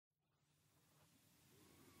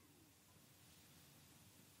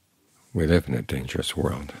We live in a dangerous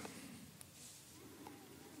world,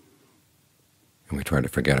 and we try to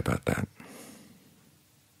forget about that.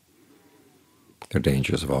 There are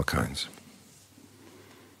dangers of all kinds.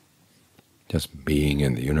 Just being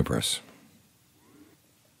in the universe.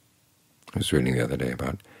 I was reading the other day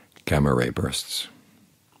about gamma ray bursts.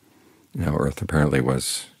 Now, Earth apparently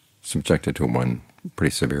was subjected to one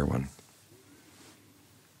pretty severe one.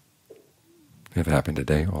 If it happened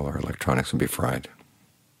today, all our electronics would be fried.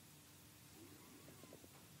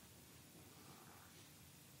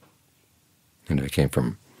 And if it came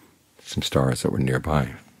from some stars that were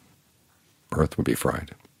nearby, Earth would be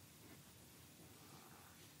fried.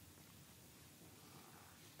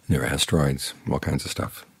 And there are asteroids, all kinds of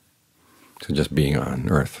stuff. So just being on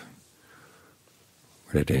Earth,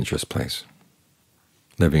 we're in a dangerous place.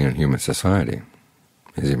 Living in human society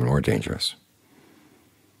is even more dangerous.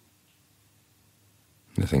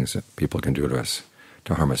 The things that people can do to us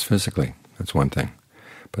to harm us physically, that's one thing.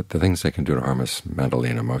 But the things they can do to harm us mentally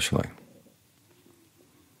and emotionally,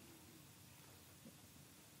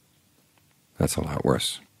 that's a lot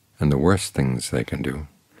worse. And the worst things they can do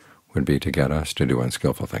would be to get us to do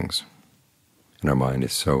unskillful things. And our mind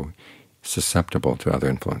is so susceptible to other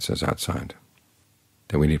influences outside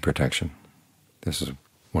that we need protection. This is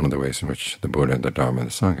one of the ways in which the Buddha, the Dhamma, and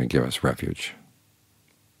the Sangha give us refuge.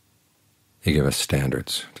 They give us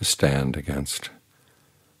standards to stand against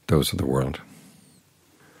those of the world,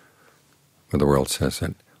 where the world says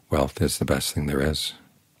that wealth is the best thing there is,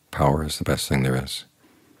 power is the best thing there is,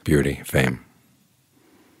 beauty, fame.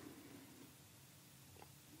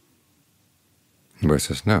 The Buddha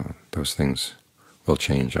says, no, those things will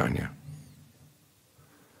change on you.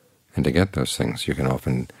 And to get those things, you can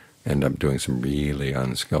often end up doing some really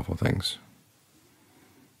unskillful things.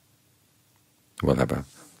 It will have a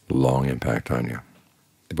long impact on you.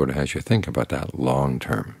 The Buddha has you think about that long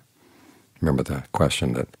term. Remember the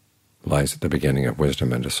question that lies at the beginning of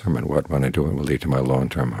wisdom and discernment: what when I do it will lead to my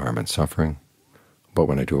long-term harm and suffering? What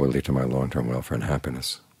when I do it will lead to my long-term welfare and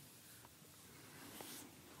happiness?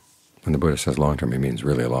 When the Buddha says long-term, he means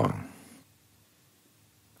really long.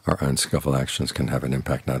 Our unskillful actions can have an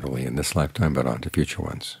impact not only in this lifetime but on to future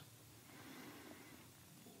ones.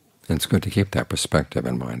 And it's good to keep that perspective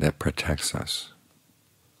in mind. That protects us.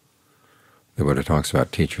 The Buddha talks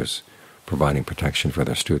about teachers providing protection for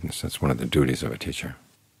their students. That's one of the duties of a teacher.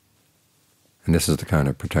 And this is the kind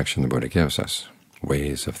of protection the Buddha gives us,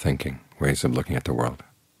 ways of thinking, ways of looking at the world,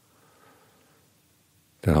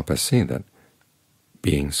 to help us see that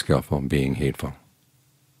being skillful, being heedful,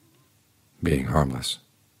 being harmless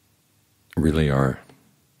really are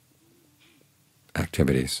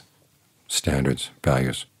activities, standards,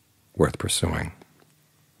 values worth pursuing.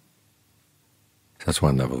 That's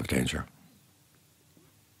one level of danger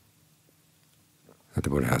that the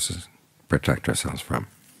Buddha has to protect ourselves from.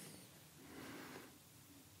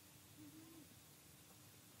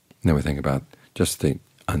 Then we think about just the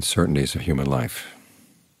uncertainties of human life: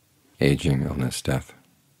 aging, illness, death.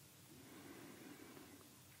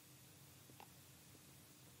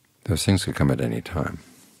 Those things could come at any time.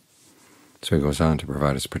 So he goes on to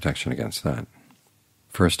provide us protection against that.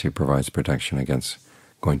 First, he provides protection against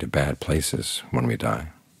going to bad places when we die,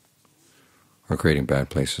 or creating bad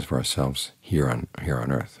places for ourselves here on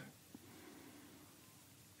earth.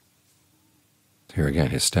 Here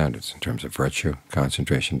again, his standards in terms of virtue,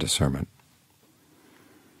 concentration, discernment.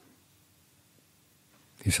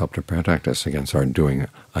 He's helped to protect us against our doing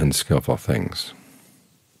unskillful things,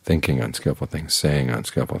 thinking unskillful things, saying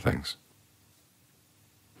unskillful things.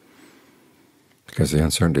 Because the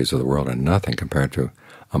uncertainties of the world are nothing compared to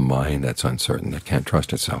a mind that's uncertain, that can't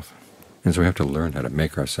trust itself. And so we have to learn how to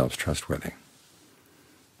make ourselves trustworthy.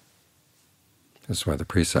 That's why the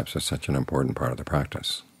precepts are such an important part of the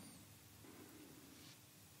practice.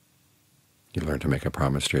 You learn to make a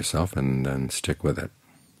promise to yourself and then stick with it.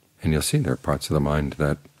 And you'll see there are parts of the mind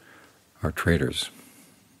that are traitors.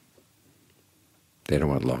 They don't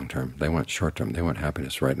want long-term. They want short-term. They want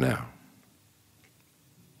happiness right now.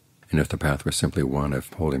 And if the path were simply one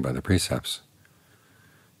of holding by the precepts,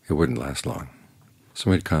 it wouldn't last long. So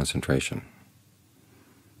we need concentration.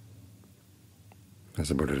 As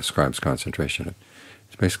the Buddha describes concentration,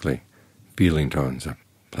 it's basically feeling tones of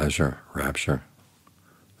pleasure, rapture,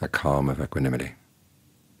 a calm of equanimity,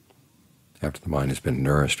 after the mind has been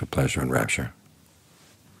nourished with pleasure and rapture.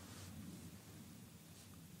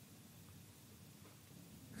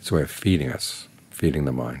 It's a way of feeding us, feeding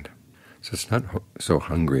the mind. So it's not so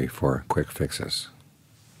hungry for quick fixes.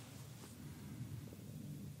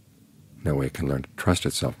 That way it can learn to trust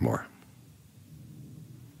itself more.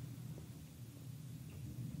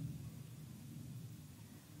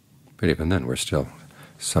 But even then we're still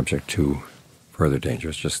subject to further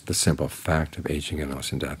dangers. Just the simple fact of aging,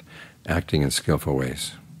 illness, and death, acting in skillful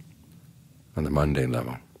ways on the mundane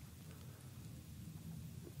level,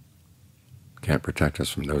 can't protect us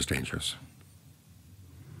from those dangers.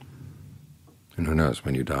 And who knows,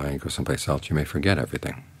 when you die and go someplace else, you may forget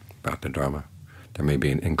everything about the Dharma. There may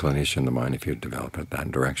be an inclination in the mind if you develop it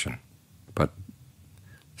that direction. But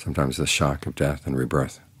sometimes the shock of death and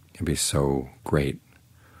rebirth can be so great,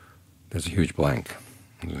 there's a huge blank.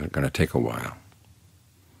 It's going to take a while.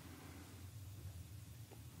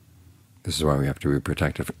 This is why we have to be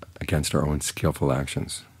protected against our own skillful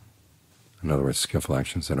actions. In other words, skillful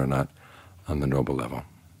actions that are not on the noble level.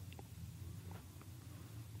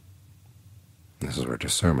 This is where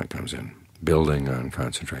discernment comes in, building on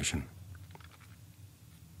concentration.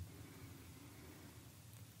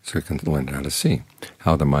 So we can learn how to see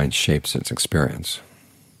how the mind shapes its experience.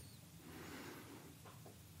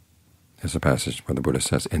 There's a passage where the Buddha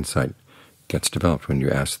says insight gets developed when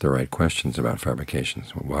you ask the right questions about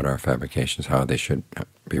fabrications. What are fabrications? How they should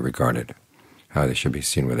be regarded? How they should be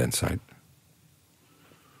seen with insight?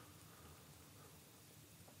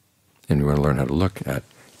 And you want to learn how to look at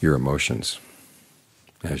your emotions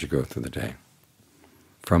as you go through the day.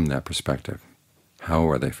 From that perspective, how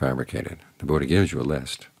are they fabricated? The Buddha gives you a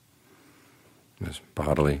list. There's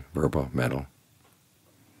bodily, verbal, mental.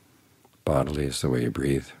 Bodily is the way you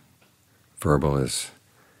breathe. Verbal is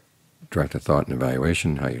directed thought and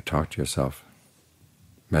evaluation, how you talk to yourself.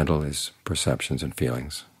 Mental is perceptions and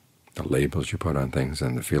feelings, the labels you put on things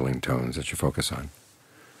and the feeling tones that you focus on.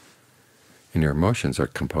 And your emotions are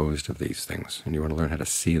composed of these things, and you want to learn how to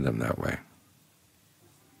see them that way.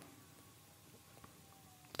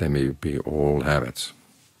 They may be old habits.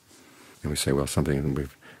 And we say, well, something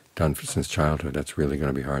we've done since childhood, that's really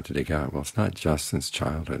going to be hard to dig out. Well, it's not just since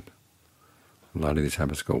childhood. A lot of these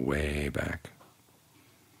habits go way back.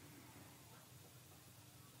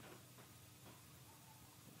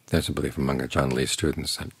 There's a belief among John Lee's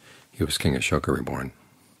students that he was King Ashoka reborn.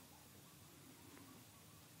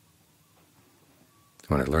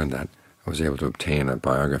 When I learned that, I was able to obtain a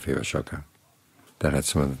biography of Ashoka that had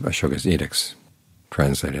some of Ashoka's edicts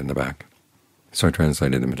translated in the back. So I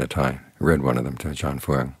translated them into Thai, read one of them to John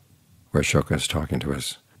Phuong, where Ashoka is talking to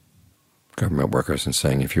his government workers and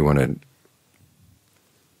saying, if you want to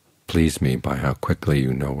please me by how quickly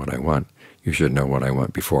you know what I want, you should know what I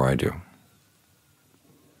want before I do.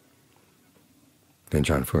 Then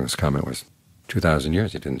John Phuong's comment was, 2,000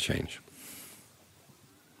 years it didn't change.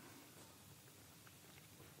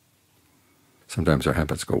 Sometimes our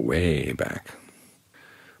habits go way back,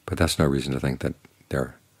 but that's no reason to think that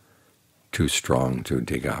they're too strong to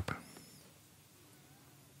dig up,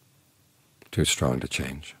 too strong to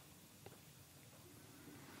change.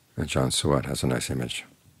 And John Suat has a nice image.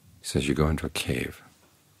 He says, you go into a cave.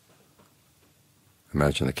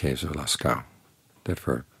 Imagine the caves of Lascaux, that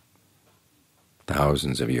for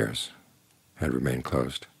thousands of years had remained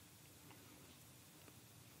closed.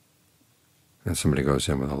 And somebody goes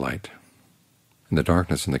in with a light. And the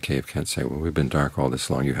darkness in the cave can't say, well, we've been dark all this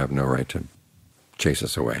long, you have no right to chase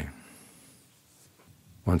us away.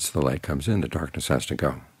 Once the light comes in, the darkness has to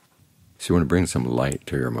go. So you want to bring some light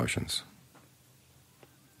to your emotions.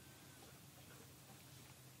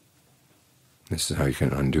 This is how you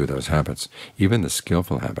can undo those habits. Even the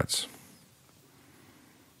skillful habits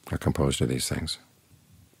are composed of these things.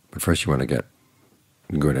 But first you want to get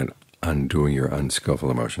good at undoing your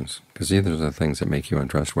unskillful emotions, because these are the things that make you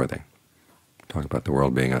untrustworthy. Talk about the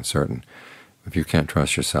world being uncertain. If you can't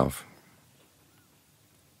trust yourself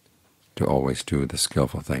to always do the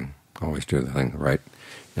skillful thing, always do the thing right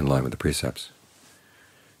in line with the precepts,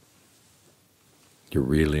 you're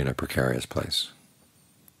really in a precarious place,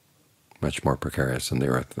 much more precarious than the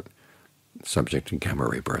earth, subject to gamma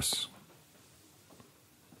ray bursts.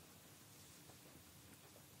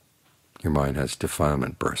 Your mind has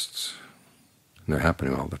defilement bursts, and they're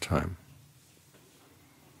happening all the time.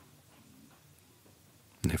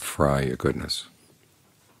 And they fry your goodness.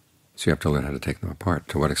 So you have to learn how to take them apart.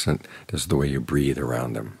 To what extent does the way you breathe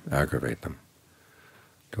around them aggravate them?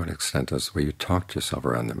 To what extent does the way you talk to yourself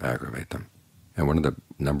around them aggravate them? And one of the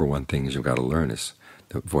number one things you've got to learn is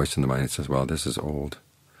the voice in the mind that says, well, this is old,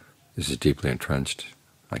 this is deeply entrenched,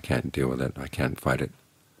 I can't deal with it, I can't fight it.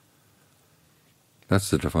 That's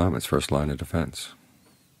the defilement's first line of defense.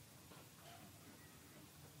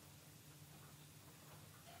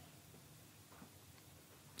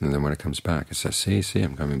 And then when it comes back, it says, see,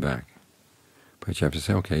 I'm coming back. But you have to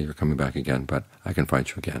say, okay, you're coming back again, but I can fight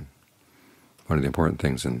you again. One of the important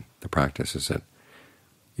things in the practice is that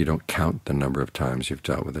You don't count the number of times you've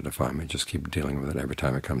dealt with a defilement. Just keep dealing with it every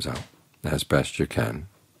time it comes out, as best you can.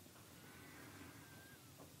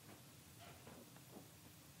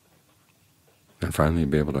 And finally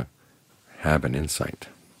be able to have an insight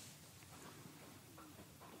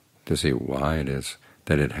to see why it is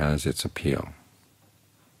that it has its appeal.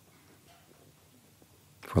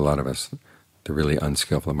 For a lot of us, the really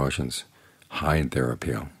unskillful emotions hide their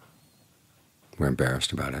appeal. We're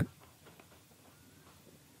embarrassed about it.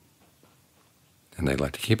 And they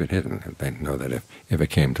like to keep it hidden. They know that if it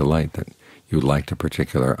came to light that you liked a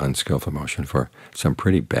particular unskillful emotion for some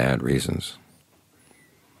pretty bad reasons,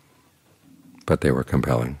 but they were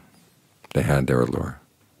compelling, they had their allure,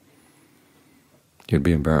 you'd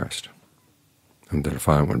be embarrassed, and the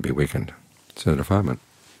defilement would be weakened. So the defilement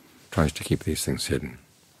tries to keep these things hidden.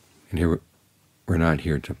 And here we're not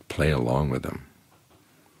here to play along with them.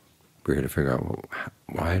 We're here to figure out, well,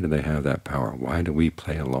 why do they have that power? Why do we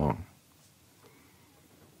play along?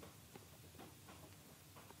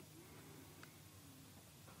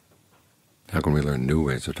 How can we learn new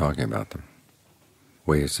ways of talking about them?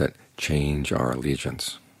 Ways that change our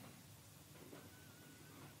allegiance.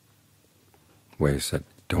 Ways that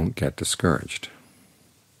don't get discouraged.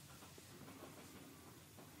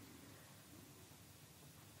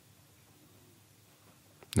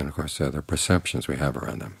 And of course, there are the perceptions we have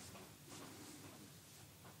around them.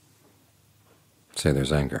 Say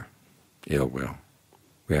there's anger, ill will.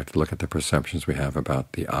 We have to look at the perceptions we have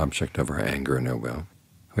about the object of our anger and ill will.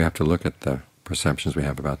 We have to look at the perceptions we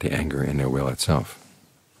have about the anger and ill will itself.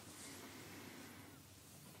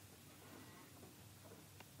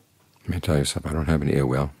 You may tell yourself, I don't have any ill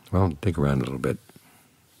will. Well, dig around a little bit.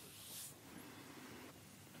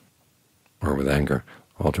 Or with anger,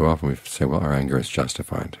 all too often we say, well, our anger is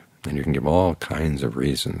justified. And you can give all kinds of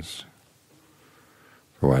reasons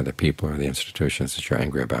for why the people or the institutions that you're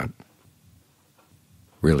angry about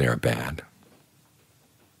really are bad.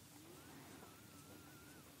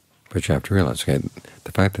 But you have to realize, okay,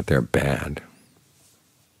 the fact that they're bad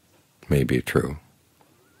may be true,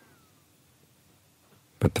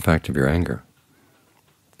 but the fact of your anger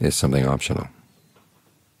is something optional.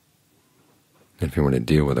 If you want to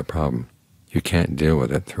deal with a problem, you can't deal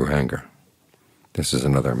with it through anger. This is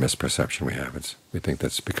another misperception we have. We think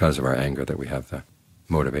that's because of our anger that we have the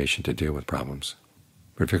motivation to deal with problems.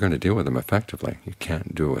 But if you're going to deal with them effectively, you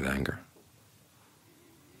can't do it with anger.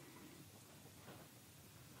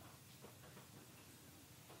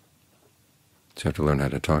 So you have to learn how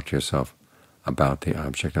to talk to yourself about the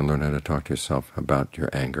object and learn how to talk to yourself about your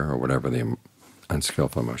anger or whatever the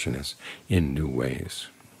unskillful emotion is in new ways.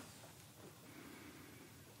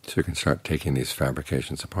 So you can start taking these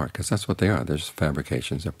fabrications apart, because that's what they are. They're just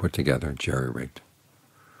fabrications. They're put together, jerry-rigged.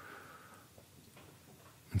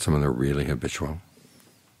 And some of them are really habitual.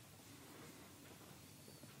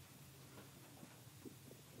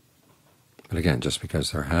 But again, just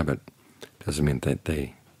because they're habit doesn't mean that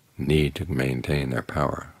they need to maintain their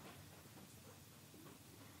power.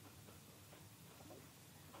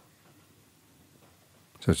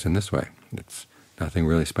 So it's in this way. It's nothing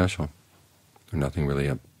really special, or nothing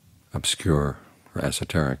really obscure or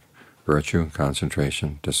esoteric. Virtue,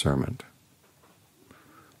 concentration, discernment.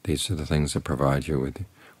 These are the things that provide you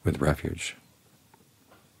with refuge.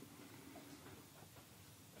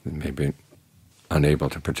 It may be unable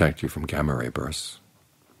to protect you from gamma ray bursts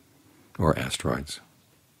or asteroids,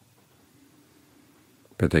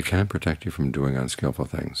 but they can protect you from doing unskillful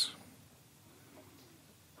things.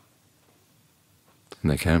 And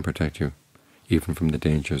they can protect you even from the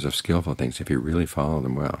dangers of skillful things if you really follow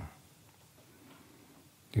them well.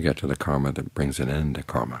 You get to the karma that brings an end to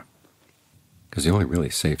karma. Because the only really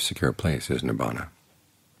safe, secure place is Nibbana.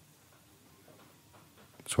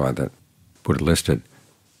 That's why the Buddha listed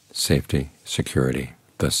safety, security,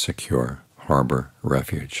 the secure, harbor,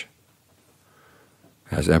 refuge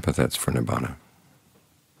as epithets for Nibbana.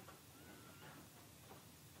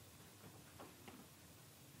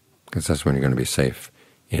 Because that's when you're going to be safe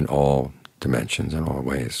in all dimensions, in all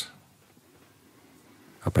ways.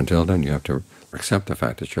 Up until then, you have to accept the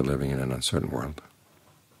fact that you're living in an uncertain world.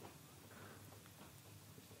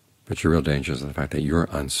 But your real danger is the fact that you're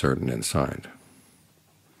uncertain inside.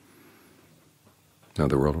 Now,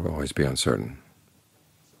 the world will always be uncertain.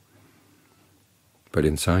 But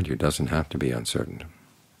inside you doesn't have to be uncertain.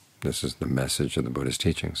 This is the message of the Buddha's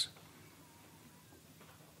teachings.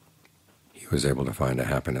 He was able to find a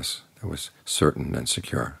happiness that was certain and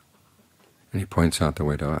secure. And he points out the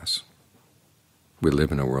way to us. We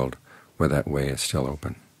live in a world where that way is still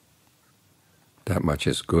open. That much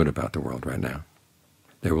is good about the world right now.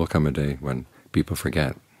 There will come a day when people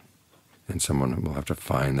forget, and someone will have to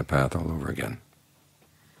find the path all over again.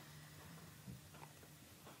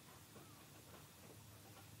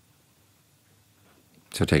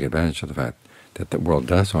 So take advantage of the fact that the world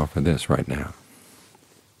does offer this right now.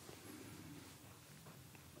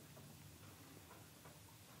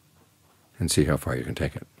 And see how far you can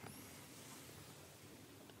take it.